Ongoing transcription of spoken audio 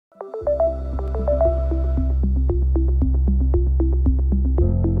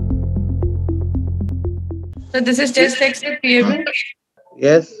So this is just like the PAB.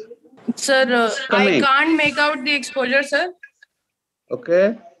 Yes. Sir, I can't make out the exposure, sir.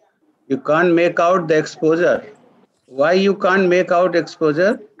 Okay. You can't make out the exposure. Why you can't make out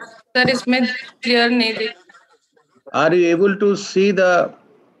exposure? Sir, इसमें clear नहीं दिख. Are you able to see the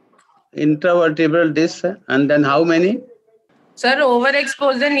intravertebral disc and then how many? Sir,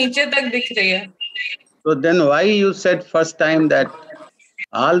 overexposure नीचे तक दिख रही है. So then why you said first time that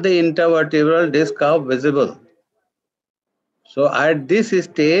all the intervertebral discs are visible? So at this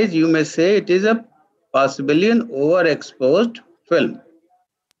stage, you may say it is a possibly an overexposed film.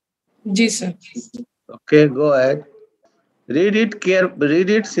 Ji sir. Okay, go ahead. Read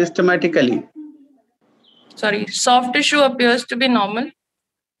it systematically. Sorry, soft tissue appears to be normal.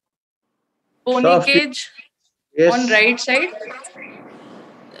 Bony cage on right side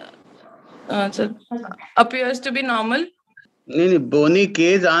sir, appears to be normal. Bony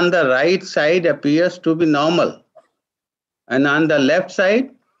cage on the right side appears to be normal. And on the left side?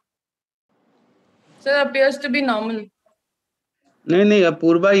 Sir, appears to be normal. No,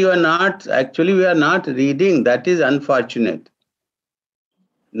 Apurva, you are not, actually we are not reading. That is unfortunate.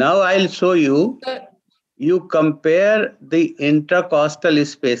 Now I'll show you. Sir. You compare the intercostal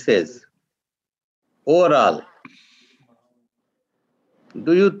spaces overall.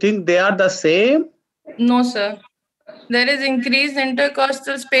 Do you think they are the same? No, sir. There is increased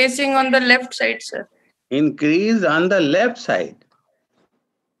intercostal spacing on the left side, sir. Increase on the left side.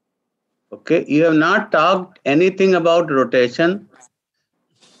 Okay, you have not talked anything about rotation.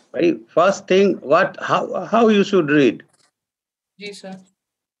 Right? First thing, how you should read? Yes, sir.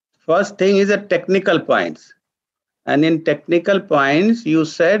 First thing is a technical points. And in technical points, you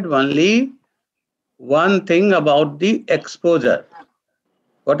said only one thing about the exposure.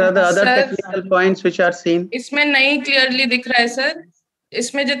 What are the other technical points which are seen? इसमें नहीं clearly दिख रहा है sir.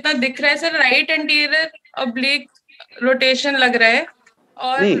 इसमें जितना दिख रहा है sir right anterior oblique rotation लग रहा है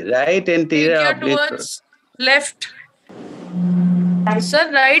और नहीं, right anterior oblique towards left.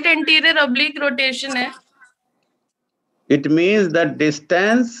 Sir, right anterior oblique rotation है. It means that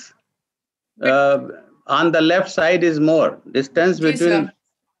distance on the left side is more. Distance between. Sir.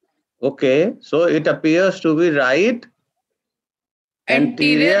 Okay, so it appears to be right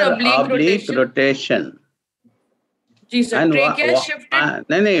anterior oblique rotation. Ji sir, trachea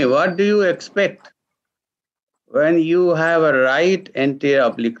shifted. What do you expect when you have a right anterior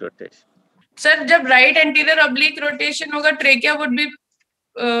oblique rotation? Sir, जब right anterior oblique rotation होगा, trachea would be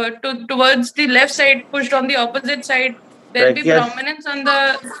towards the left side, pushed on the opposite side. There will be prominence on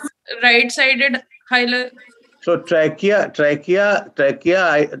the right-sided hilar. So trachea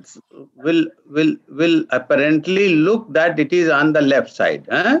will apparently look that it is on the left side.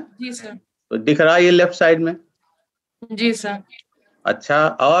 Ji sir. तो दिख रहा है ये left side में. जी sir. अच्छा,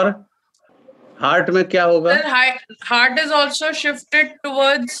 और heart में क्या होगा? Sir, heart is also shifted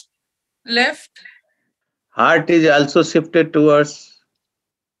towards left. Heart is also shifted towards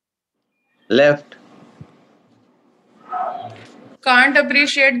left. Can't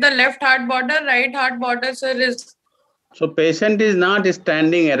appreciate the left heart border, right heart border, sir, is. So patient is not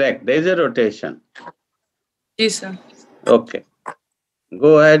standing erect. There is a rotation. Yes, sir. Okay.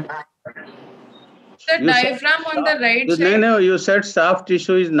 Go ahead. The diaphragm on the right side. No, you said soft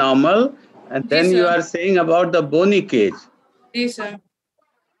tissue is normal, and then you are saying about the bony cage. Yes, sir.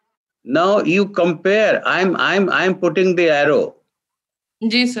 Now you compare. I'm putting the arrow.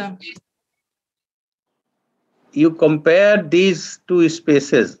 Yes, sir. You compare these two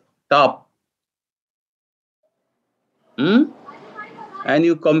spaces, top. And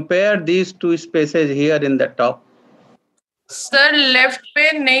you compare these two spaces here in the top. Sir, left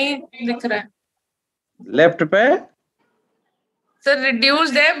पे नहीं दिख रहा है. Left पे? Sir,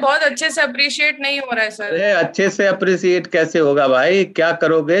 reduced है, बहुत अच्छे से appreciate नहीं हो रहा है सर. अरे अच्छे से appreciate कैसे होगा भाई? क्या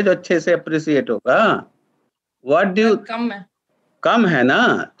करोगे जो अच्छे से appreciate होगा? What do you? कम है. कम है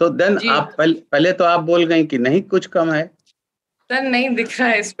ना, तो देन आप पहले तो आप बोल गए कि नहीं कुछ कम है. सर नहीं दिख रहा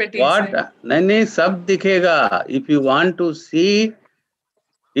है इस पे ठीक से. नहीं सब दिखेगा. If you want to see,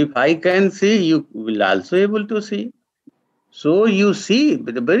 if I can see, you will also able to see. So you see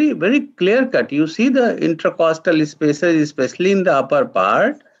very, very clear cut. You see the intercostal spaces, especially in the upper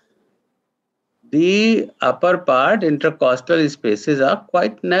part. The upper part intercostal spaces are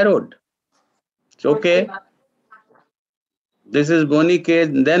quite narrowed. It's okay. This is bony cage.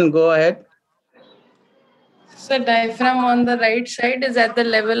 Then go ahead. So diaphragm on the right side is at the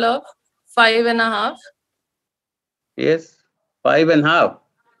level of 5.5. Yes, 5.5.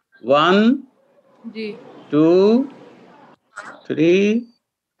 1, 2, 3,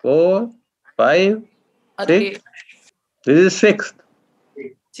 4, 5, 6. This is 6th.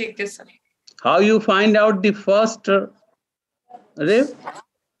 ठीक है sir. How you find out the first rib?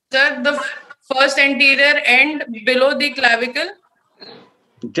 Sir, the first anterior end below the clavicle.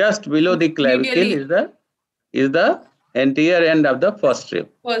 Just below the clavicle is the anterior end of the first rib.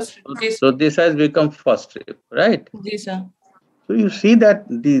 So this has become first rib, right? Yes, sir. So you see that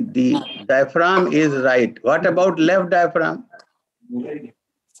the diaphragm is right. What about left diaphragm?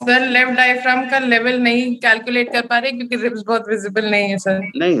 Sir left diaphragm का level नहीं calculate कर पा रहे क्योंकि ribs बहुत visible नहीं है sir.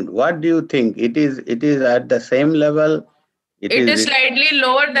 नहीं, what do you think? It is at the same level. It is slightly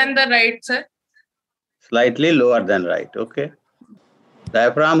lower than the right, sir. Slightly lower than right. Okay.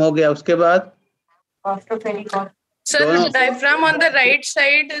 Diaphragm हो गया, उसके बाद Sir, diaphragm on the right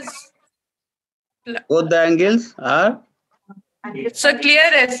side is both the angles are so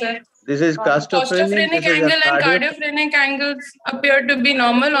clear hai, sir. This is costophrenic angle and cardiophrenic angles appear to be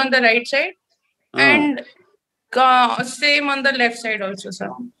normal on the right side and same on the left side also, sir.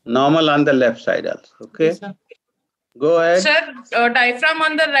 Normal on the left side also. Okay. Yes, sir. Go ahead. Sir, diaphragm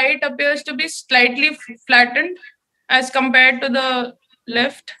on the right appears to be slightly flattened as compared to the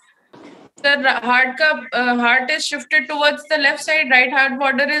left. Sir, heart is shifted towards the left side. Right heart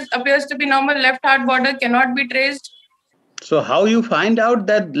border appears to be normal. Left heart border cannot be traced. So how you find out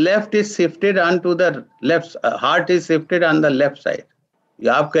that left is shifted onto the left, heart is shifted on the left side?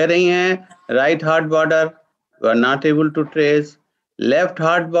 आप कह रही हैं right heart border you are not able to trace, left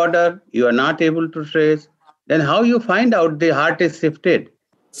heart border you are not able to trace. Then how you find out the heart is shifted?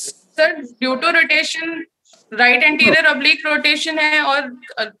 Sir, due to rotation, right anterior oblique rotation है और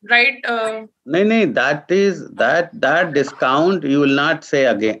right. नहीं, that discount you will not say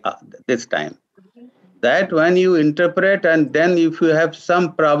again this time. That when you interpret and then if you have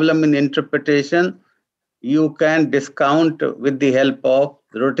some problem in interpretation, you can discount with the help of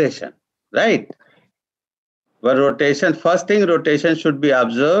rotation, right? But rotation, first thing, rotation should be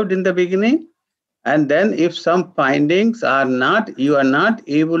observed in the beginning, and then if some findings you are not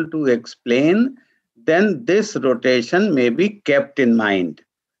able to explain, then this rotation may be kept in mind,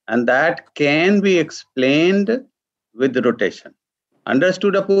 and that can be explained with rotation.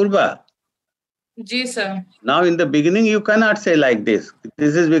 Understood, Apurva? Ji, sir. Now, in the beginning, you cannot say like this.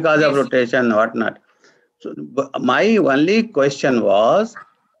 This is because of rotation, whatnot. So, my only question was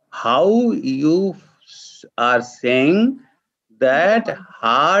how you are saying that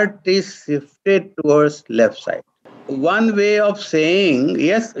heart is shifted towards left side. One way of saying,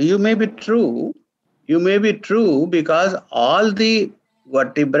 yes, you may be true. You may be true because all the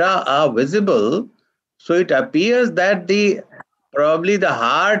vertebrae are visible. So it appears that probably the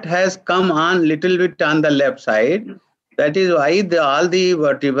heart has come on little bit on the left side. That is why all the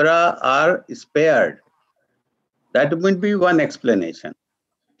vertebrae are spared. That would be one explanation.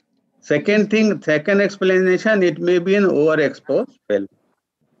 Second explanation, it may be an overexposed pelvis.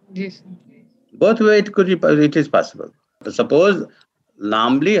 Yes. Both ways it is possible. Suppose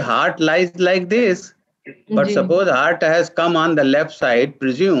normally heart lies like this, but suppose heart has come on the left side,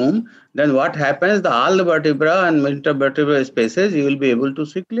 presume, then what happens, all the vertebra and intervertebral spaces, you will be able to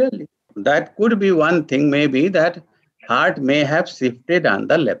see clearly. That could be one thing, maybe that heart may have shifted on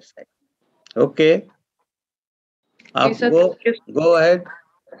the left side. Okay. Go ahead.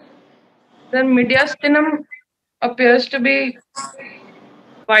 The mediastinum appears to be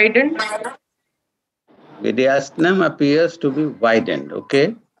widened. Mediastinum appears to be widened.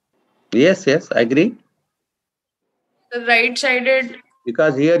 Okay. Yes, I agree. The right-sided.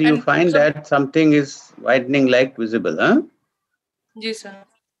 Because here you find that something is widening like visible, huh? Yes, sir.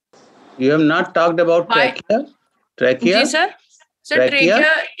 You have not talked about trachea? Yes, sir. So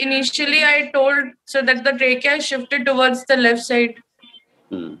trachea, initially I told so that the trachea is shifted towards the left side.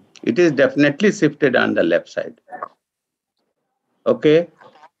 It is definitely shifted on the left side. Okay.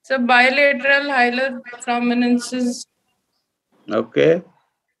 So bilateral hilar prominences. Okay.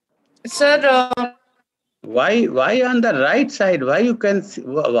 Sir. Why on the right side? Why you can see,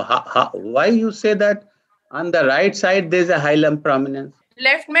 why you say that on the right side there is a hilum prominence?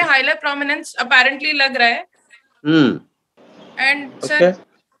 Left में hilar prominence apparently लग रहा है. And sir,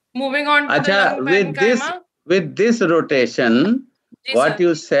 moving on to the lung parenchyma. With this rotation, what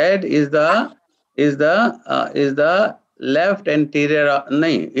you said is the left anterior,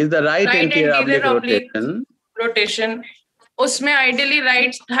 is the right anterior oblique rotation. उसमें ideally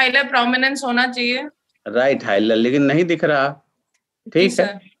right hilar prominence होना चाहिए. Right hilar, लेकिन नहीं दिख रहा. ठीक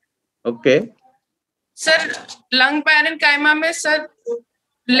है. Okay. Sir, lung parenchyma में sir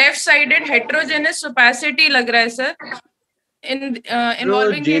left-sided heterogeneous opacity लग रहा है sir.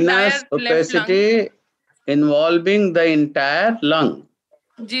 Involving the entire opacity involving the entire lung.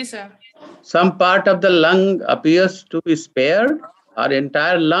 Ji, sir. Some part of the lung appears to be spared. Our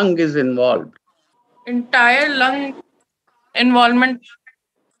entire lung is involved. Entire lung involvement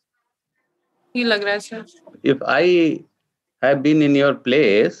ही लग रहा है sir. If I have been in your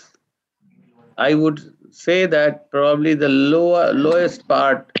place, I would say that probably the lowest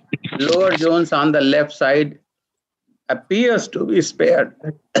part, lower zones on the left side appears to be spared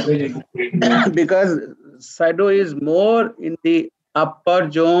because shadow is more in the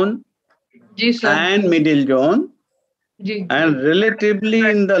upper zone ji sir. and middle zone, ji. and relatively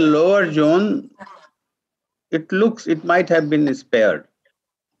in the lower zone, it might have been spared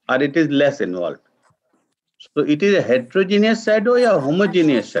or it is less involved. So it is a heterogeneous shadow or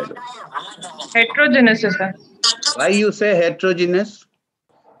homogeneous shadow? Heterogeneous है sir. Why you say heterogeneous?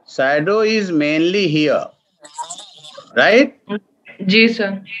 Shadow is mainly here, right? Ji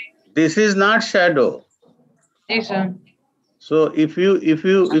sir. This is not shadow. Ji sir. So if you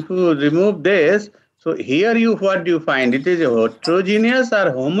remove this, so here what do you find? It is heterogeneous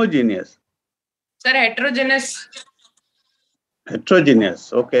or homogeneous? Sir, heterogeneous.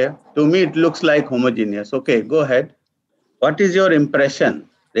 Heterogeneous. Okay. To me, it looks like homogeneous. Okay, go ahead. What is your impression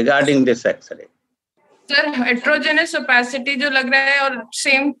regarding this X-ray? Sir, heterogeneous opacity जो लग रहा है और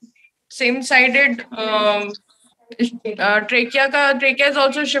same sided trachea is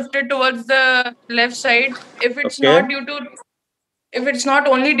also shifted towards the left side. If it's not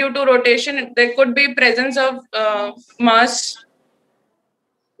only due to rotation, there could be presence of mass.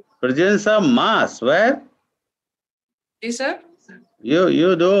 Presence of mass where? Yes, sir.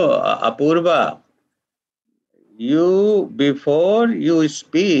 You do, Apurva. You, before you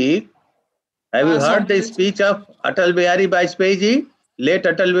speak, have you heard the speech of Atal Bihari Vajpayee ji? Late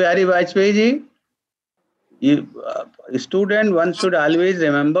Atal Bihari Vajpayee ji? Student, one should always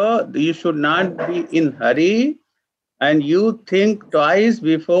remember, you should not be in hurry and you think twice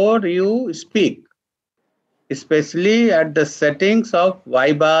before you speak, especially at the settings of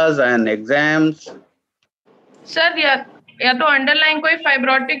vivas and exams. Sir, या तो underlying कोई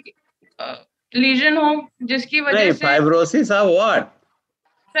fibrotic lesion हो जिसकी वजह से fibrosis of what?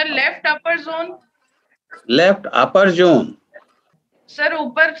 Sir, left upper zone. Left upper zone. Sir,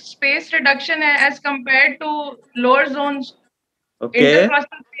 ऊपर space reduction है as compared to lower zones. Okay.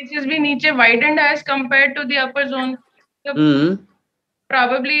 Intercostal spaces भी नीचे widened as compared to the upper zone. So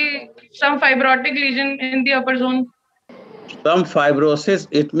probably some fibrotic lesion in the upper zone. Some fibrosis,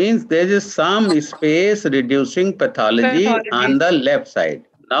 it means there is some space reducing pathology on the left side.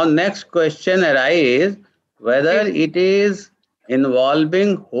 Now next question arises whether it is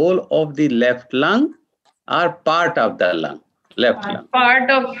involving whole of the left lung or part of the lung, left lung. Part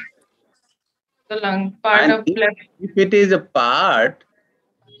of the lung, part of left. If it is a part,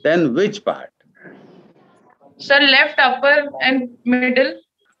 then which part? Sir, left upper and middle.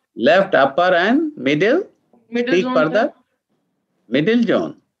 Left upper and middle? Speak zone, further. sir. Middle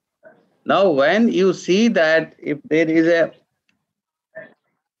zone. Now when you see that if there is a,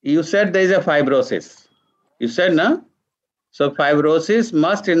 you said there is a fibrosis. You said, no? So fibrosis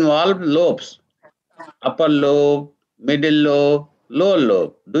must involve lobes. Upper lobe, middle lobe, lower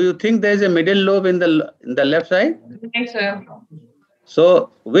lobe. Do you think there is a middle lobe in the left side? Yes, sir.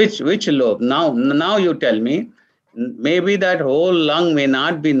 So which lobe? Now you tell me. Maybe that whole lung may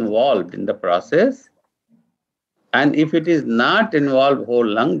not be involved in the process. And if it is not involved whole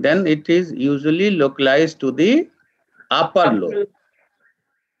lung, then it is usually localized to the upper lobe.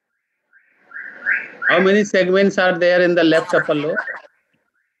 How many segments are there in the left upper lobe?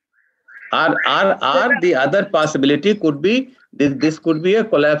 Or the other possibility could be, this could be a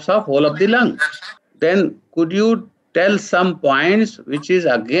collapse of whole of the lung. Then could you tell some points which is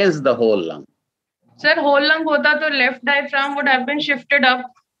against the whole lung? Sir, whole lung hota to left diaphragm would have been shifted up.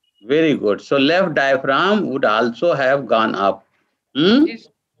 Very good. So left diaphragm would also have gone up. Yes,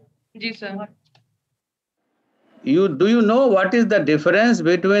 sir. Do you know what is the difference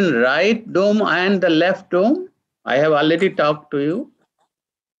between right dome and the left dome? I have already talked to you.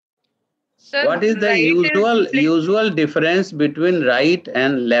 Sir, what is the usual difference between right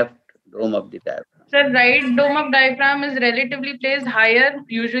and left dome of the diaphragm? Sir, right dome of diaphragm is relatively placed higher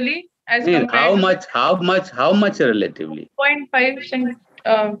usually as compared how much relatively? 0.5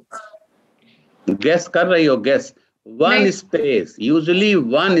 Guess kar rahi ho, guess. Usually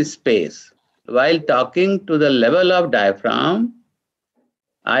one space. While talking to the level of diaphragm,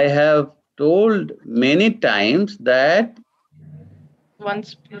 I have told many times that one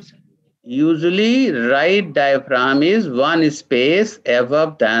space. Usually right diaphragm is one space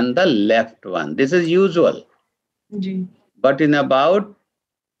above than the left one. This is usual. But in about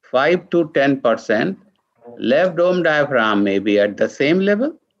 5 to 10%, left dome diaphragm may be at the same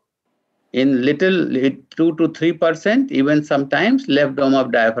level in little 2 to 3%, even sometimes left dome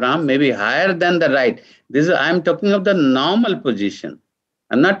of diaphragm may be higher than the right. This is, I am talking of the normal position.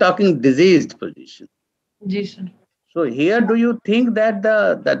 I'm not talking diseased position. Yes, sir. So here, do you think that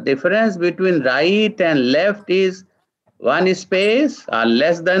the difference between right and left is one space or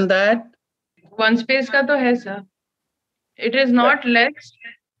less than that? One space का तो है, sir. It is not less.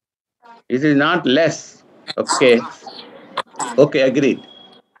 It is not less. Okay. Okay, agreed.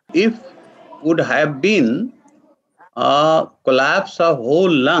 If would have been a collapse of whole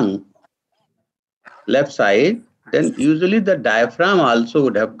lung, left side, then usually the diaphragm also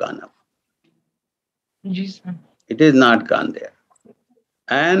would have gone up. Yes, sir. It is not gone there.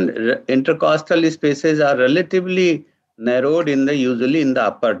 And intercostal spaces are relatively narrowed usually in the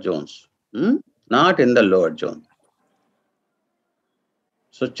upper zones, not in the lower zone.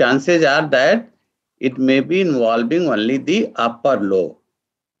 So chances are that it may be involving only the upper lobe.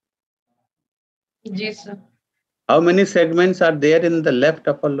 Yes, sir. How many segments are there in the left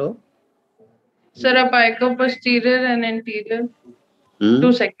upper lobe? Sir, apical posterior and anterior.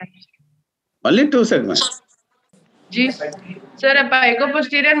 2 segments. Only 2 segments. Ji sir अपाइको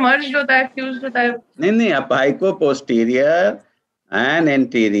posterior merged होता है, fused होता है? नहीं, अपाइको posterior and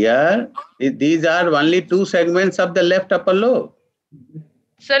anterior, these are only 2 segments of the left upper lobe.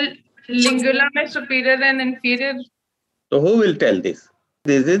 Sir, lingula में superior and inferior. So who will tell this?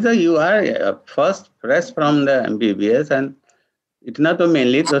 This is you are first fresh from the MBBS, and itna to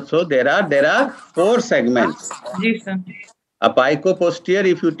mainly so there are 4 segments. Ji sir. Apico posterior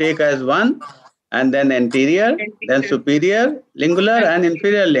if you take as one, and then anterior, then superior lingular and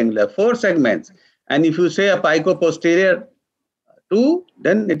inferior lingular, 4 segments. And if you say apico posterior 2,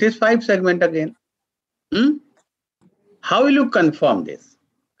 then it is 5 segment again. How will you confirm this?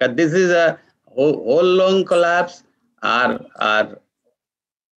 Because this is a whole lung collapse or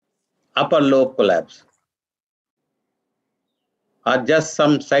upper lobe collapse, or just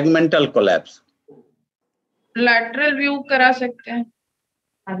some segmental collapse? Lateral view करा सकते हैं.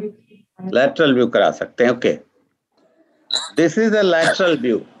 Lateral view करा सकते हैं. Okay. This is a lateral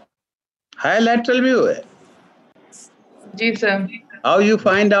view. High lateral view है. जी sir. How you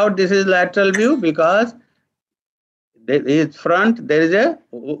find out this is lateral view? Because there is front, there is a,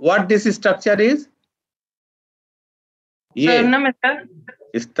 what this structure is? Sternum है sir.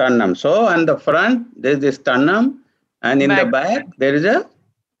 Sternum. So on the front there is the sternum, and in the back there is a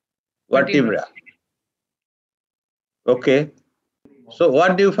vertebra. Okay. So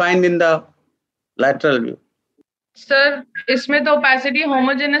what do you find in the lateral view? Sir, इसमें तो opacity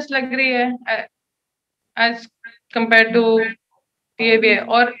homogeneous लग रही है as compared to PABI.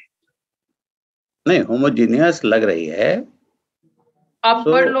 और नहीं, homogeneous लग रही है.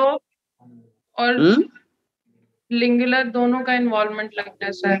 upper lobe और lingular दोनों का involvement लगता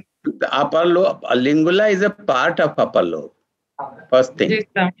है sir. The upper lobe, lingula is a part of upper lobe. First thing. Ji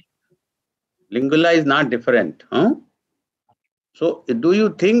sir. Lingula is not different. So do you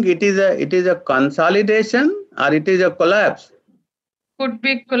think it is a consolidation or it is a collapse? Could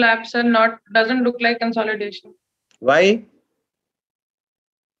be collapse, sir. Doesn't look like consolidation. Why?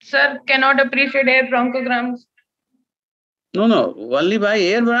 Sir, cannot appreciate air bronchograms. No. Only by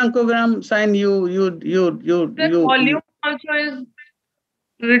air bronchogram sign you. Volume also is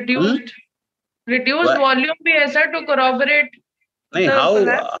reduced. Reduced volume भी ऐसा to corroborate.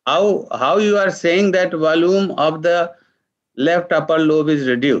 How you are saying that volume of the left upper lobe is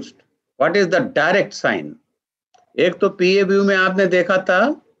reduced? What is the direct sign? एक तो PA view में आपने देखा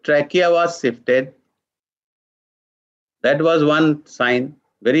था trachea was shifted. That was one sign,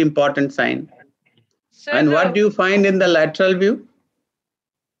 very important sign. Sir, and what do you find in the lateral view?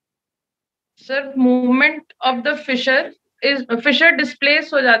 Sir, movement of the fissure is fissure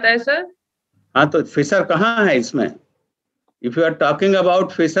displaced हो जाता है sir. हाँ, तो fissure कहाँ है इसमें? If you are talking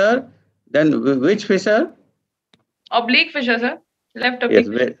about fissure, then which fissure? Oblique fissure, sir. Left oblique.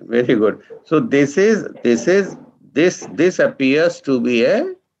 Yes, very good. So this appears to be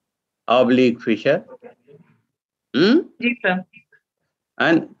a oblique fissure. Yes, sir.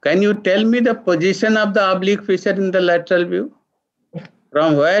 And can you tell me the position of the oblique fissure in the lateral view?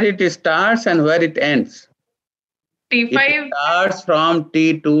 From where it starts and where it ends? T5. It starts from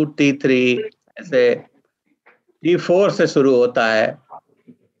T2, T3, ऐसे T4 से शुरू होता है.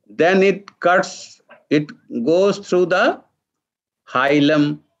 Then it goes through the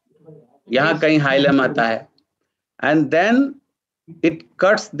hilum. यहाँ कहीं hilum आता है. And then it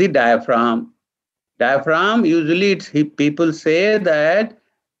cuts the diaphragm. Diaphragm, usually people say that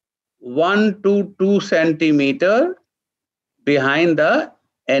 1 to 2 centimeter behind the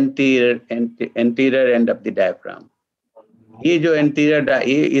anterior end of the diaphragm. ये जो anterior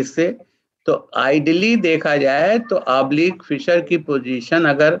इससे तो आइडियली देखा जाए तो ऑब्लिक फिशर की पोजीशन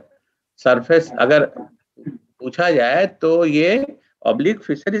अगर सरफेस अगर पूछा जाए तो ये oblique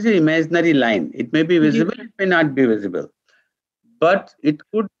fissure is an imaginary line. It may be visible, it may not be visible, but it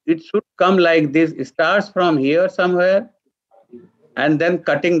should come like this. It starts from here somewhere and then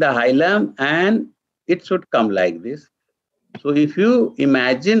cutting the hilum, and it should come like this. So if you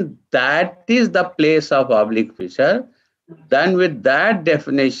imagine that is the place of oblique fissure, then with that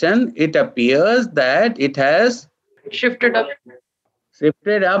definition, it appears that it has shifted up.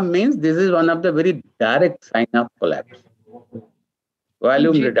 Shifted up means this is one of the very direct sign of collapse.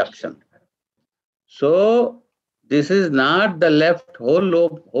 Volume reduction. So this is not the left whole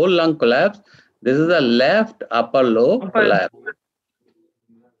lung collapse. This is the left upper lobe collapse.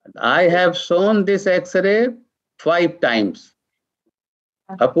 I have shown this X-ray 5 times.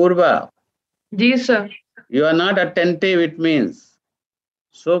 Apurva. Yes, sir. You are not attentive, it means.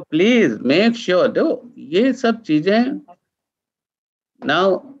 So please make sure. Do ये सब चीजें.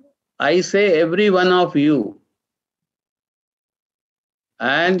 Now I say every one of you.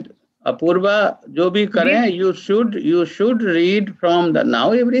 And Apurva, जो भी करें, you should read from the,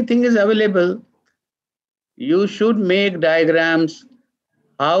 now everything is available. You should make diagrams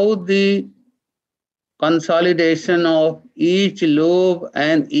how the consolidation of each lobe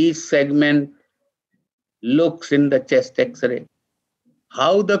and each segment looks in the chest X-ray.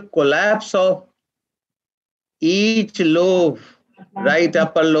 How the collapse of each lobe, right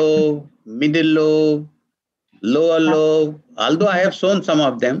upper lobe, middle lobe, lower lobe, although I have shown some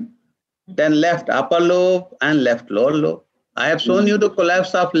of them, then left upper lobe and left lower lobe. I have shown you the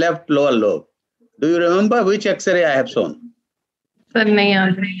collapse of left lower lobe. Do you remember which X-ray I have shown? Sir, नहीं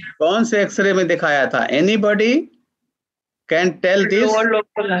याद है. कौन से X-ray में दिखाया था? Anybody can tell this? Lower lobe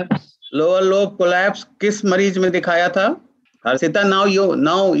collapse. Lower lobe collapse किस मरीज में दिखाया था? Harshita,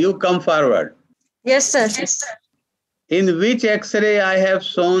 now you come forward. Yes, sir. In which X-ray I have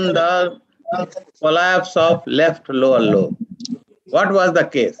shown the collapse of left lower lobe? What was the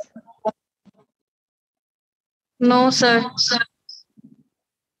case? No, sir.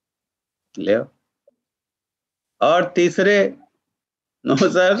 ले और तीसरे, no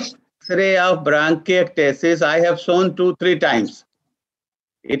sir, X-ray of bronchiectasis I have shown 2-3 times.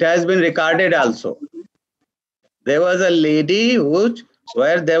 It has been recorded also. There was a lady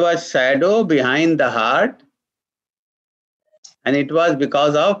where there was shadow behind the heart, and it was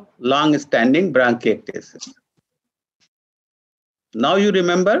because of long-standing bronchiectasis. Now you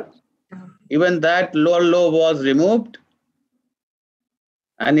remember, even that lower lobe was removed,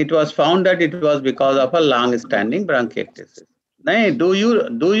 and it was found that it was because of a long-standing bronchiectasis. नहीं,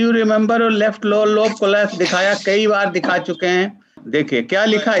 do you remember left lower lobe collapse दिखाया, कई बार दिखा चुके हैं. देखिए क्या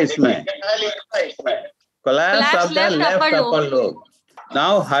लिखा इसमें, collapse of the left upper lobe.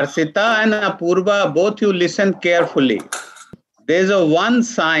 Now Harshita and Apurva, both you listen carefully. There is one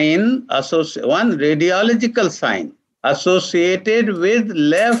sign, one radiological sign associated with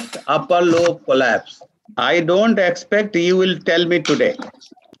left upper lobe collapse. I don't expect you will tell me today.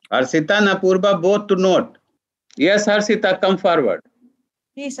 Harshita and Apurva, both to note. Yes, Harshita, come forward.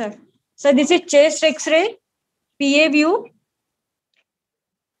 Yes, sir. So this is chest X-ray, PA view,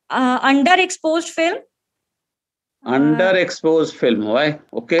 underexposed film. Underexposed film. Why?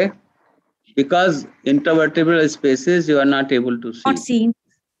 Okay. Because intervertebral spaces you are not able to see. Not seen.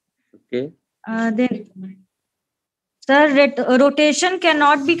 Okay. Then, sir, rotation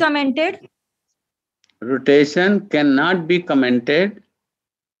cannot be commented. Rotation cannot be commented.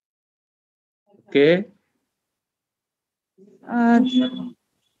 Okay.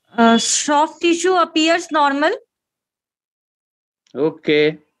 Soft tissue appears normal.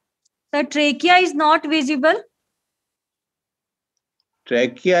 Okay. The trachea is not visible.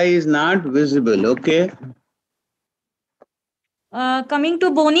 Trachea is not visible. Okay. Coming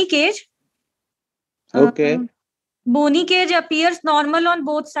to bony cage. Okay. Bony cage appears normal on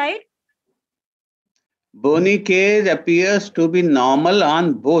both sides. Bony cage appears to be normal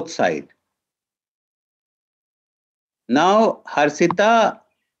on both sides. Now, Harshita,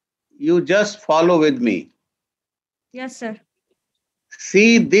 you just follow with me. Yes, sir.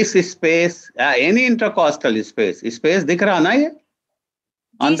 See this space, any intercostal space. Space दिख रहा ना ये?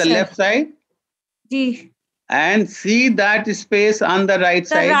 On the left side? Ji. And see that space on the right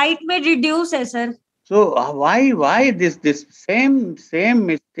side? The right may reduce है, sir. So why this same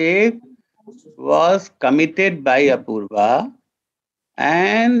mistake was committed by Apurva,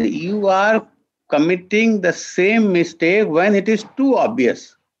 and you are committing the same mistake when it is too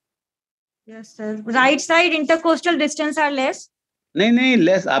obvious? Yes, sir. Right side intercostal distance are less. नहीं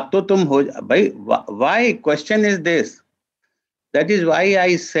less. अब तो तुम हो भाई. Why? Question is this. That is why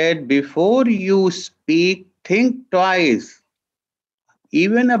I said before you speak, think twice.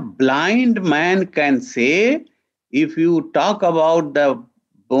 Even a blind man can say, if you talk about the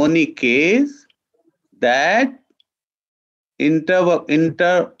bony case, that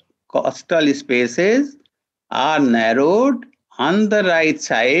intercostal spaces are narrowed on the right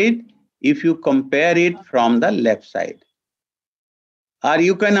side if you compare it from the left side. Or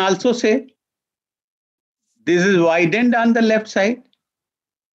you can also say, this is widened on the left side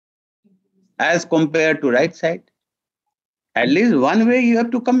as compared to right side. At least one way you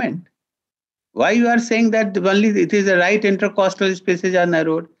have to comment. Why you are saying that only it is the right intercostal spaces are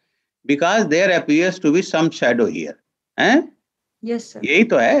narrowed? Because there appears to be some shadow here. Eh? Yes, sir. यही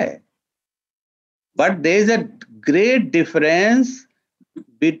तो है. But there is a great difference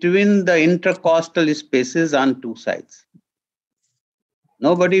between the intercostal spaces on two sides.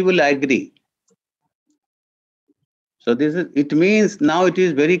 Nobody will agree. So it means now it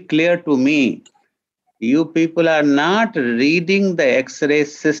is very clear to me. You people are not reading the X-ray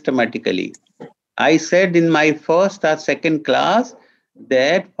systematically. I said in my first or second class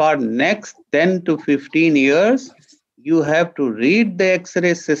that for next 10 to 15 years, you have to read the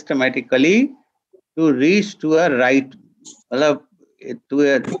X-ray systematically to reach to a right, to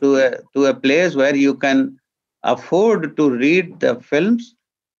a place where you can afford to read the films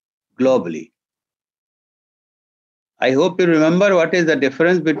globally. I hope you remember what is the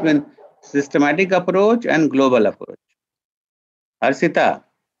difference between systematic approach and global approach. Harshita?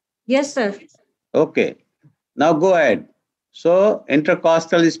 Yes, sir. Okay. Now go ahead. So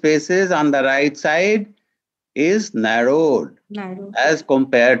intercostal spaces on the right side is narrowed as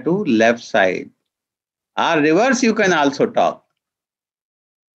compared to left side. Or reverse, you can also talk.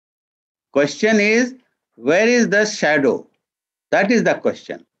 Question is, where is the shadow? That is the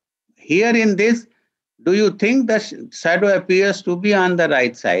question. Here in this, do you think the shadow appears to be on the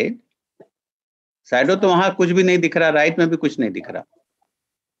right side? Shadow तो वहां कुछ भी नहीं दिख रहा, right में भी कुछ नहीं दिख रहा.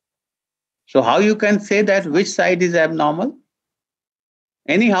 So how you can say that which side is abnormal?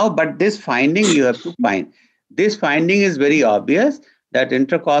 Anyhow, but this finding you have to find. This finding is very obvious that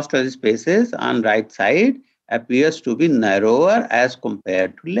intercostal spaces on right side appears to be narrower as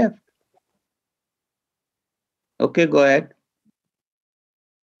compared to left. Okay, go ahead.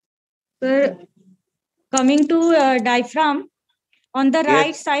 Sir, coming to diaphragm, on the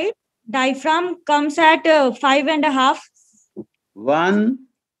right side, diaphragm comes at 5.5. 1,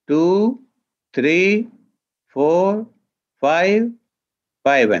 2, 3, 4, 5,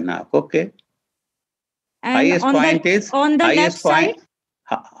 5.5. Okay. And highest on point the, is on the highest left point. side,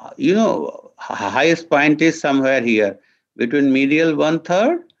 Highest point is somewhere here between medial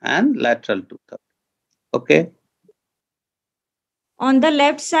 1/3 and lateral 2/3. Okay. On the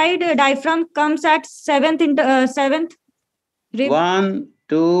left side, diaphragm comes at seventh rib. 1,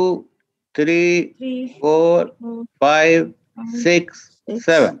 2, 3, 4, 5, 6,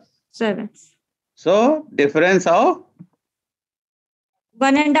 7. 7. So difference of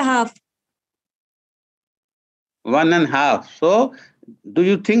 1.5. 1.5. So do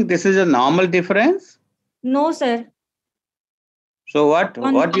you think this is a normal difference? No, sir. So what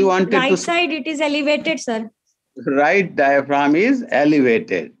you wanted right to side, it is elevated, sir. Right diaphragm is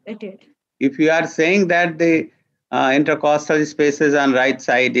elevated. If you are saying that the intercostal spaces on right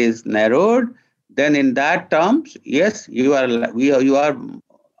side is narrowed, then in that terms, yes, you are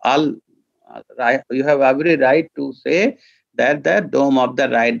all right. You have every right to say that the dome of the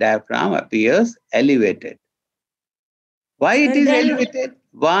right diaphragm appears elevated. Why it is elevated?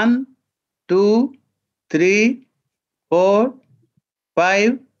 1, 2, 3, 4,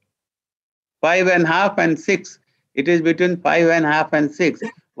 5, 5.5 and 6. It is between 5.5 and 6.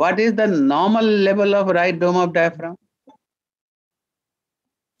 What is the normal level of right dome of diaphragm?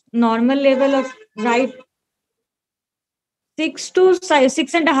 Normal level of right 6 to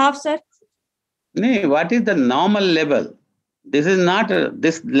 6.5, sir. No, what is the normal level? This is not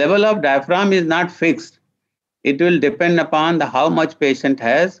this level of diaphragm is not fixed. It will depend upon how much patient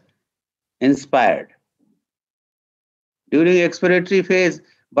has inspired during expiratory phase.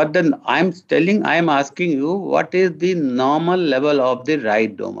 But then I'm asking you, what is the normal level of the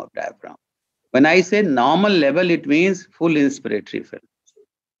right dome of diaphragm? When I say normal level, it means full inspiratory film,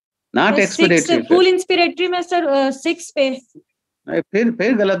 not expiratory film. Full inspiratory में sir 6 पे.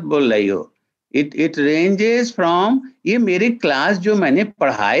 फिर गलत बोल रही हो. It ranges from, ये मेरे class जो मैंने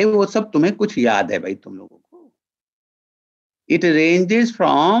पढ़ाए वो सब तुम्हें कुछ याद है भाई तुम लोगों को. It ranges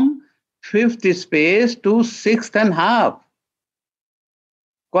from 5th space to 6.5.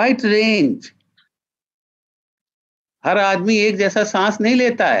 Quite range. हर आदमी एक जैसा सांस नहीं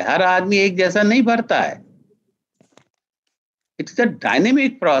लेता है, हर आदमी एक जैसा नहीं भरता है. It's a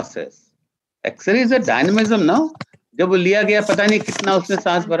dynamic process. X-ray is a dynamism, no? जब वो लिया गया पता नहीं कितना उसने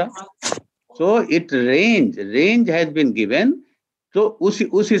सांस भरा. So it range has been given. So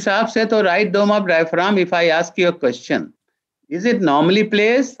उस हिसाब से तो right dome of diaphragm, if I ask you a question, is it normally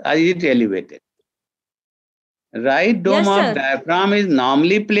placed or is it elevated? Right dome of diaphragm is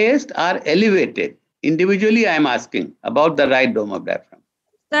normally placed or elevated? Individually I am asking about the right dome of diaphragm.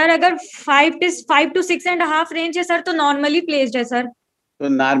 Sir, अगर 5 to 6.5 range है sir तो normally placed है sir. तो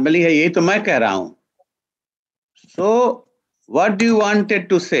normally है, यही तो मैं कह रहा हूँ. So what do you wanted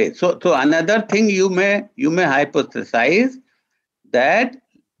to say? So another thing you may hypothesize that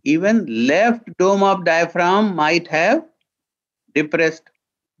even left dome of diaphragm might have depressed.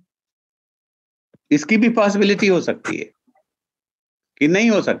 इसकी भी possibility हो सकती है कि नहीं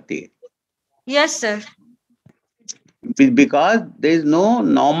हो सकती है? Yes, sir. Because there is no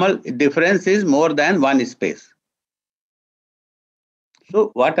normal difference is more than one space.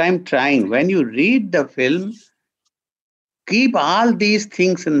 So what I'm trying, when you read the film, keep all these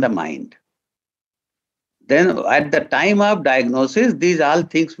things in the mind. Then at the time of diagnosis, these all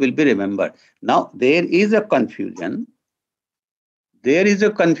things will be remembered. Now, there is a confusion. There is a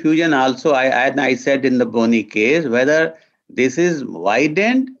confusion also, I said in the bony case, whether this is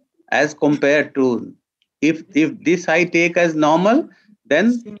widened as compared to, if this I take as normal,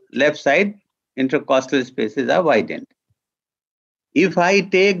 then left side intercostal spaces are widened. If I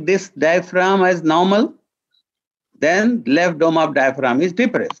take this diaphragm as normal, then left dome of diaphragm is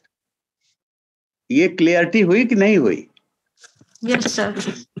depressed. ये clarity हुई कि नहीं हुई? Yes, sir.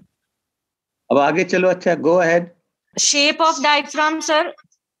 अब आगे चलो. अच्छा, go ahead. Shape of diaphragm, sir.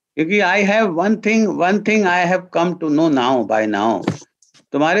 क्योंकि I have one thing I have come to know now, by now.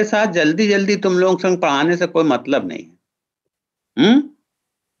 तुम्हारे साथ जल्दी तुम लोगों संग पढ़ाने से कोई मतलब नहीं है.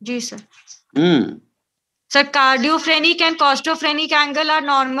 जी sir. Sir, cardiophrenic and costophrenic angle are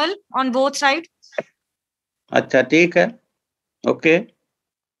normal on both sides. अच्छा, ठीक है. Okay.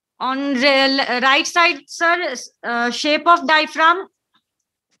 On right side, sir, shape of diaphragm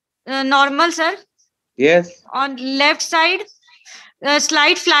normal, sir. Yes. On left side,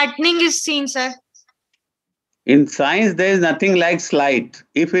 slight flattening is seen, sir. In science, there is nothing like slight.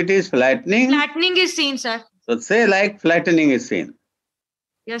 If it is flattening is seen, sir. So say like flattening is seen.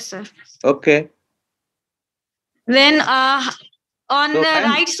 Yes, sir. Okay. When on the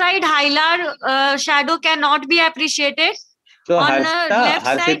right side, hilar shadow cannot be appreciated. So on left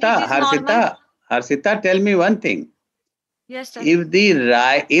side, it is Harshita, tell me one thing. Yes, sir. If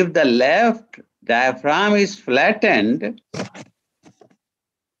the left diaphragm is flattened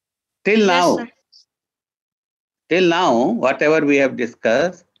till now, whatever we have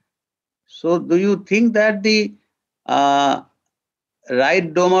discussed, so do you think that the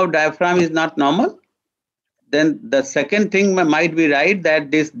right dome of diaphragm is not normal? Then the second thing might be right,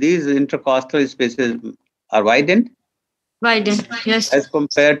 that these intercostal spaces are widened. Yes. As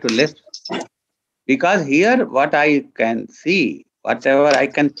compared to left. Because here what I can see, whatever I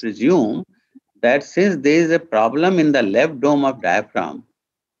can presume, that since there is a problem in the left dome of diaphragm,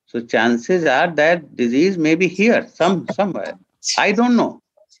 so chances are that disease may be here, somewhere. I don't know.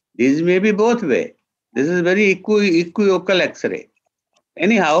 This may be both way. This is very equivocal X-ray.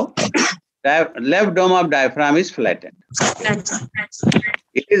 Anyhow, left dome of diaphragm is flattened.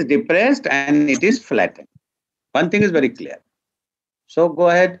 It is depressed and it is flattened. One thing is very clear. So go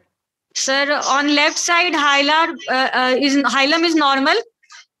ahead. Sir, on left side, hilum is normal. Yes.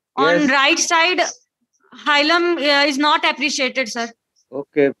 On right side, hilum is not appreciated, sir.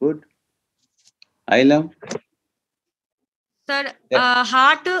 Okay, good. Hilum. Sir,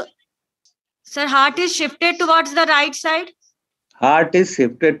 heart is shifted towards the right side. Heart is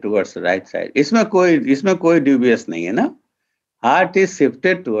shifted towards the right side. इसमें कोई dubious नहीं है ना? Heart is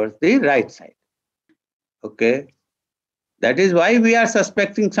shifted towards the right side. Okay. That is why we are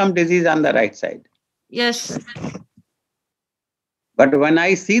suspecting some disease on the right side. Yes. But when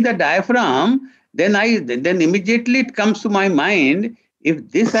I see the diaphragm, then immediately it comes to my mind, if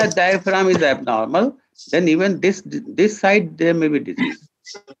this diaphragm is abnormal, then even this side there may be disease.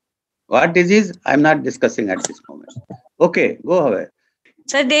 What disease? I'm not discussing at this moment. Okay, go ahead.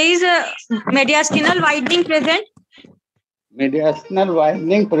 So there is a mediastinal widening present. Mediastinal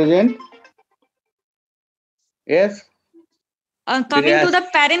widening present. Yes. Coming to the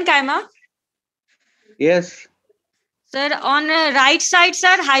parenchyma. Yes. Sir, on right side,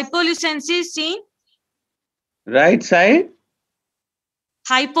 sir, hypolucency is seen. Right side?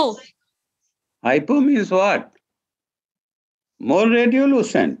 Hypo. Hypo means what? More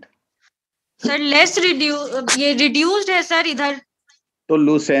radiolucent. Sir, less reduced. ये reduced है sir इधर. तो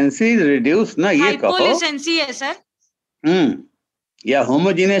lucency is reduced ना, ये कहो. Hypolucency है sir. या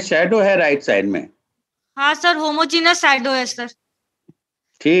homogeneous shadow है राइट साइड में? हाँ सर, होमोजीनियस शैडो है सर।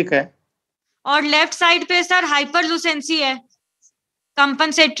 ठीक है। और लेफ्ट साइड पे सर हाइपरलुसेंसी है,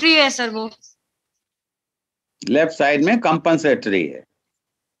 कंपनसेटरी है सर वो। लेफ्ट साइड में कंपनसेटरी है।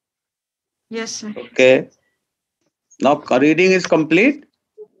 Yes sir. Okay, now reading is complete.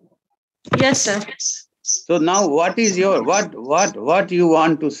 Yes sir. So now what is your what you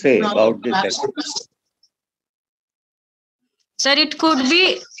want to say about this exercise? Sir, it could be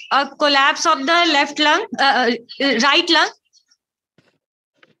a collapse of the left lung, right lung.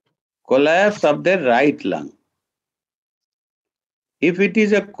 Collapse of the right lung. If it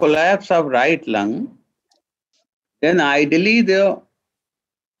is a collapse of right lung, then ideally the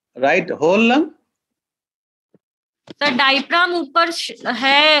right whole lung. Sir, diaphragm ऊपर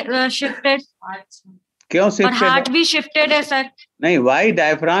है shifted. क्यों shifted? और heart भी shifted है sir. नहीं, why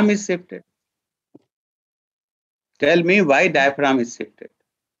diaphragm is shifted? Tell me why diaphragm is shifted.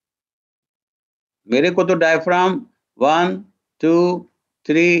 मेरे को तो diaphragm 1, 2,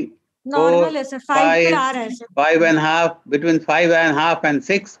 3, 4, 5.5, between 5.5 and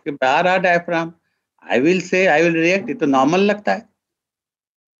 6 के बाहर आ diaphragm. I will say, I will react. ये तो normal लगता है.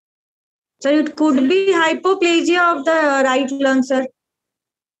 Sir, it could be hypoplasia of the right lung, sir.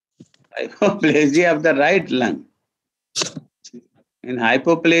 Hypoplasia of the right lung. In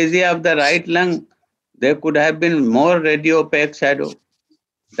hypoplasia of the right lung, there could have been more radiopaque shadow.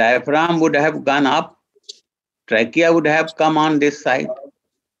 Diaphragm would have gone up. Trachea would have come on this side.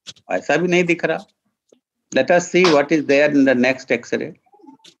 ऐसा भी नहीं दिख रहा. Let us see what is there in the next X-ray.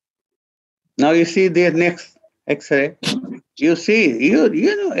 Now you see the next X-ray. You see,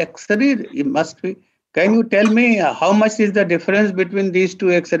 you know X-ray. It must be. Can you tell me how much is the difference between these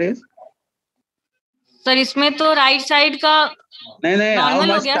two X-rays? Sir इसमें तो right side का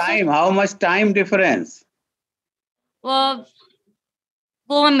नहीं, how much time difference?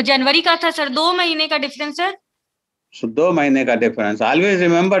 वो जनवरी का था sir, 2 महीने का difference है। So 2 महीने का difference. Always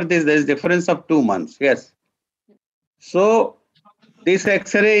remember this. There is difference of 2 months. Yes. So this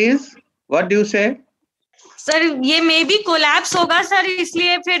X-ray is, what do you say? Sir ये मे बी कोलैप्स होगा सर,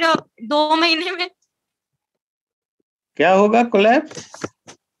 इसलिए फिर 2 महीने में। क्या होगा कोलैप्स?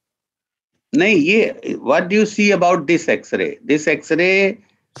 नहीं, ये what do you see about this X-ray? This X-ray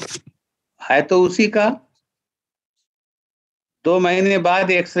है तो उसी का 2 महीने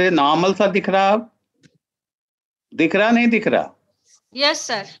बाद X-ray नॉर्मल सा दिख रहा, अब दिख रहा नहीं दिख रहा? Yes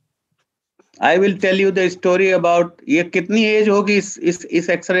sir. I will tell you the story about ये कितनी एज होगी इस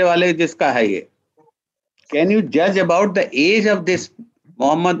X-ray वाले जिसका है ये? Can you judge about the age of this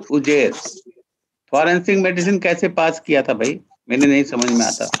Mohammad Uzair? Forensic medicine कैसे पास किया था भाई? मैंने नहीं समझ में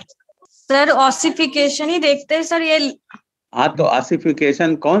आता सर। ऑसिफिकेशन ही देखते हैं सर ये। हाँ, तो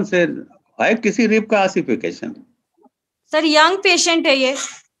ऑसिफिकेशन कौन से है? किसी रिब का ऑसिफिकेशन? सर यंग पेशेंट है ये।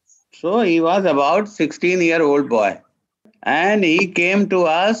 So he was about 16-year-old boy and he came to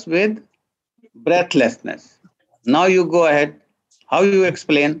us with breathlessness. Now you go ahead. How you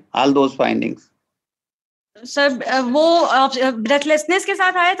explain all those findings? Sir वो ब्रेथलेसनेस के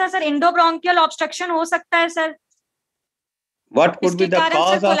साथ आया था सर। इंडोब्रोंकियल ऑब्स्ट्रक्शन हो सकता है sir. What could be the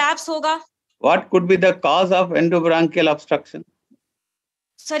cause of collapse होगा? What could be the cause of endobronchial obstruction?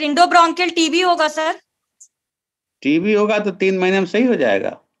 Sir इंडोब्रोंकियल TB होगा सर। टीबी होगा तो 3 महीने में सही हो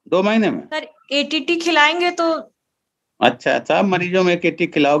जाएगा, 2 महीने में? सर एटीटी खिलाएंगे तो। अच्छा, सब मरीजों में एटीटी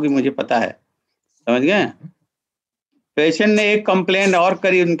खिलाओगी, मुझे पता है, समझ गए? पेशेंट ने एक कंप्लेंट और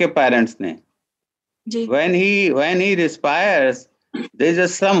करी उनके पेरेंट्स ने जी। when he respires there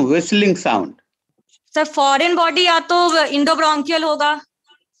is some whistling sound. Sir foreign body या तो इंडोब्रोंकियल होगा।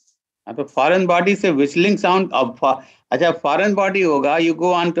 तो फॉरेन बॉडी से whistling sound अच्छा फॉरेन बॉडी होगा. You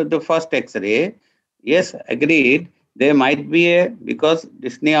go on to the first X-ray. Yes, agreed. There might be a, because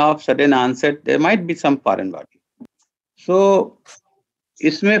dyspnea of sudden onset, there might be some foreign body. So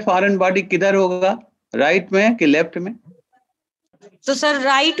इसमें foreign body किधर होगा? Right में कि left में? तो sir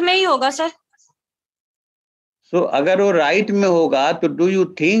right में ही होगा sir. So अगर वो राइट में होगा तो do you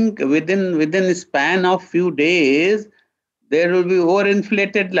think within span of few days there will be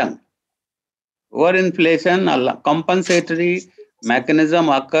overinflated lung? Overinflation, a compensatory mechanism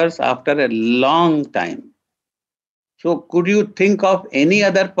occurs after a long time. So could you think of any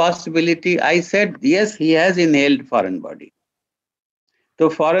other possibility? I said yes, he has inhaled foreign body. तो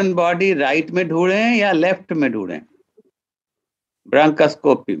foreign body right में ढूंढें या left में ढूंढें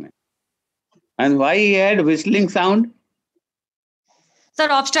ब्रांकोस्कोपी में? And why he had whistling sound?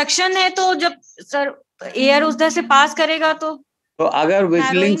 Sir obstruction है तो जब सर एयर उधर से पास करेगा तो अगर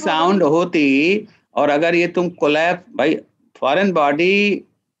व्हिस्लिंग साउंड होती और अगर ये तुम कोलैप्स, भाई foreign body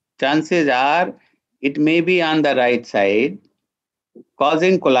chances are it may be on the right side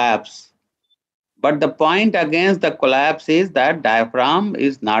causing collapse. But the point against the collapse is that diaphragm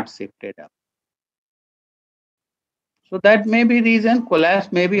is not shifted up. So that may be reason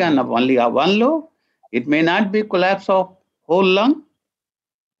collapse may be on only one lobe. It may not be collapse of whole lung.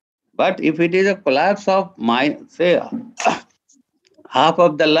 But if it is a collapse of say half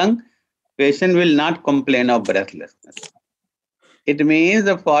of the lung, patient will not complain of breathlessness. It means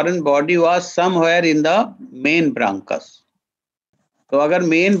the foreign body was somewhere in the main bronchus. तो अगर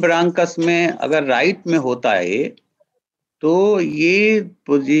main ब्रांकस में अगर right में होता है तो ये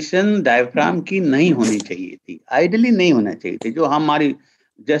position diaphragm की नहीं होनी चाहिए थी, आइडियली नहीं होना चाहिए थी, जो हमारी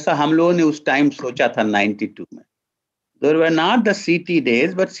जैसा हम लोगों ने उस टाइम सोचा था 92 में. There were not the CT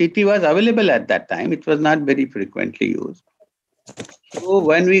days, but CT was available at that time. It was not very frequently used. So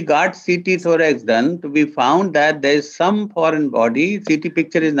when we got CT thorax done, we found that there is some foreign body, CT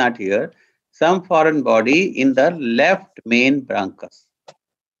picture is not here, some foreign body in the left main bronchus.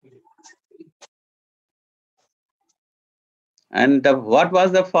 And what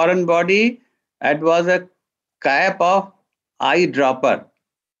was the foreign body? It was a cap of eyedropper.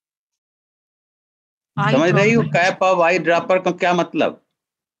 समझ रही हो cap of eye dropper का क्या मतलब?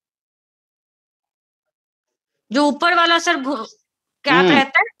 जो ऊपर वाला sir cap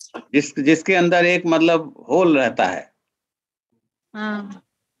रहता है, जिसके अंदर एक मतलब होल रहता है.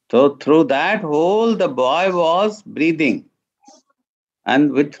 So through that hole the boy was breathing,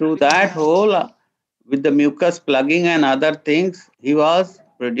 and through that hole, with the mucus plugging and other things, he was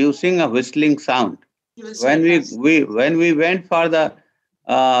producing a whistling sound. When we went for the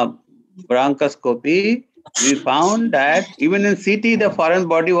bronchoscopy, we found that even in CT the foreign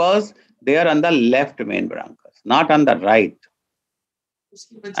body was there on the left main bronchus, not on the right.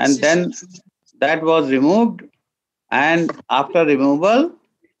 And then that was removed, and after removal,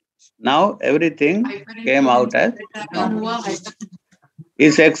 now everything came out as normal.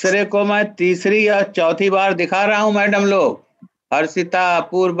 इस x ray को मैं तीसरी या चौथी बार दिखा रहा हूं madam लोग, Harshita,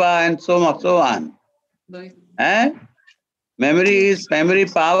 Apoorva and so on. Memory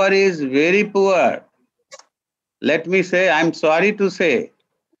power is very poor. Let me say, I'm sorry to say,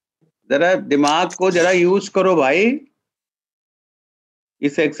 जरा दिमाग को जरा यूज करो भाई.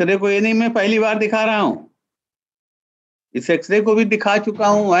 इस एक्सरे को ये नहीं मैं पहली बार दिखा रहा हूं, इस एक्सरे को भी दिखा चुका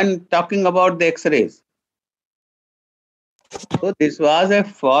हूं. and talking about the x-rays. So this was a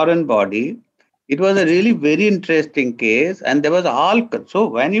foreign body. It was a really very interesting case, and there was all. So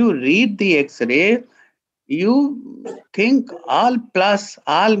when you read the x-ray, you think all plus,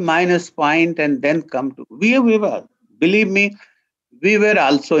 all minus point, and then come to we were. Believe me, we were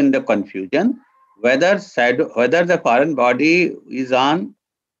also in the confusion whether the foreign body is on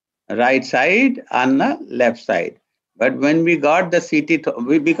right side on the left side. But when we got the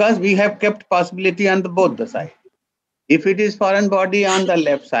CT, because we have kept possibility on both the sides. If it is foreign body on the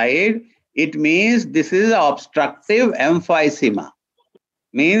left side, it means this is obstructive emphysema.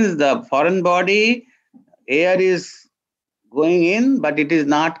 Means the foreign body, air is going in, but it is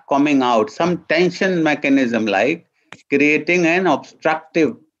not coming out. Some tension mechanism like creating an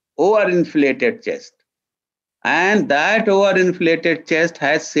obstructive, overinflated chest. And that overinflated chest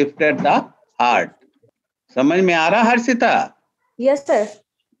has shifted the heart. समझ में आ रहा Harshita? Yes, sir.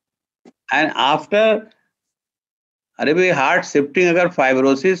 And after अरे भाई heart shifting अगर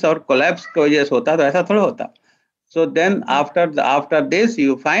fibrosis और collapse की वजह से होता तो ऐसा थोड़ा होता. So then after this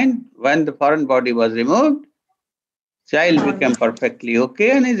you find when the foreign body was removed, child became perfectly okay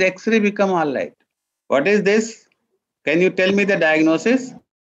and his x-ray become all right. What is this? Can you tell me the diagnosis?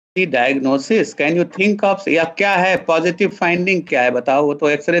 The diagnosis, can you think of या क्या है positive finding क्या है बताओ. वो तो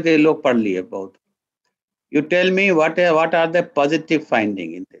x ray से लोग पढ़ लिए बहुत. You tell me what are the positive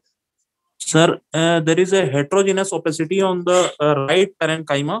finding in this? Sir, there is a heterogeneous opacity on the right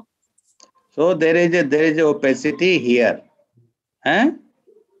parenchyma. So there is a opacity here.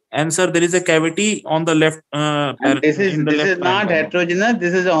 And sir, there is a cavity on the left. This is not heterogeneous.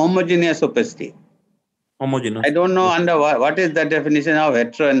 This is a homogeneous opacity. Homogeneous. I don't know under what is the definition of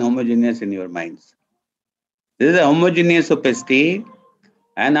hetero and homogeneous in your minds. This is a homogeneous opacity,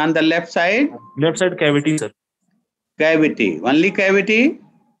 and on the left side. Left side cavity, sir. Cavity. Only cavity.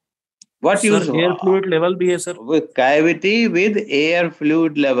 What sir, use? Air fluid level भी है sir. With cavity with air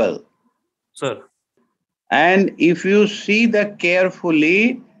fluid level. Sir. And if you see the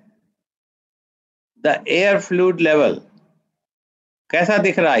carefully, the air fluid level, कैसा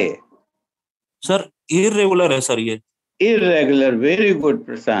दिख रहा है? Sir, irregular है sir ये. Irregular. Very good,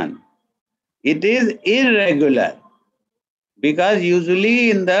 Prasad. It is irregular. Because usually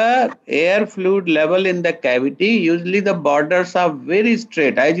in the air fluid level in the cavity, usually the borders are very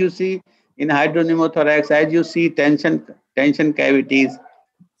straight. As you see in hydropneumothorax, as you see tension tension cavities.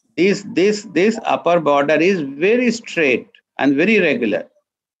 This upper border is very straight and very regular.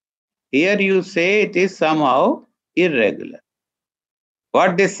 Here you say it is somehow irregular.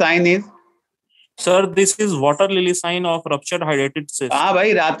 What this sign is? Sir, this is water lily sign of ruptured hydrated cyst. हाँ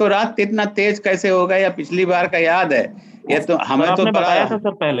भाई, रातों रात इतना तेज कैसे होगा, या पिछली बार का याद है? ये तो हमें तो बताया था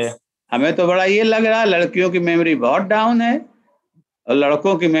सर पहले। हमें तो बड़ा ये लग रहा, लड़कियों की मेमोरी बहुत डाउन है और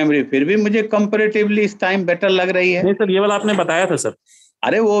लड़कों की मेमोरी फिर भी मुझे कंपैरेटिवली इस टाइम बेटर लग रही है। नहीं सर, ये वाला आपने बताया था सर।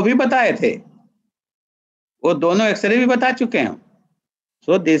 अरे वो भी बताए थे, वो दोनों एक्सरे भी बता चुके हैं।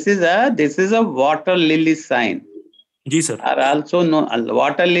 So this is a water lily sign. Ji sir. Are also known,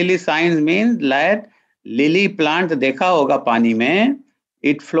 water lily signs means that lily plant देखा होगा पानी में,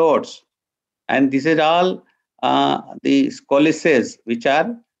 it floats, and this is all the scoliosis which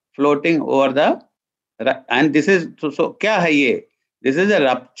are floating over the, and this is so क्या है ये? This is a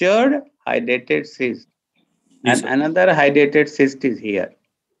ruptured hydrated cyst, and another hydrated cyst is here.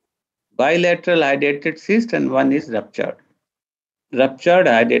 Bilateral hydrated cyst and one is ruptured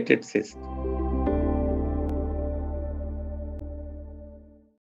hydrated cyst.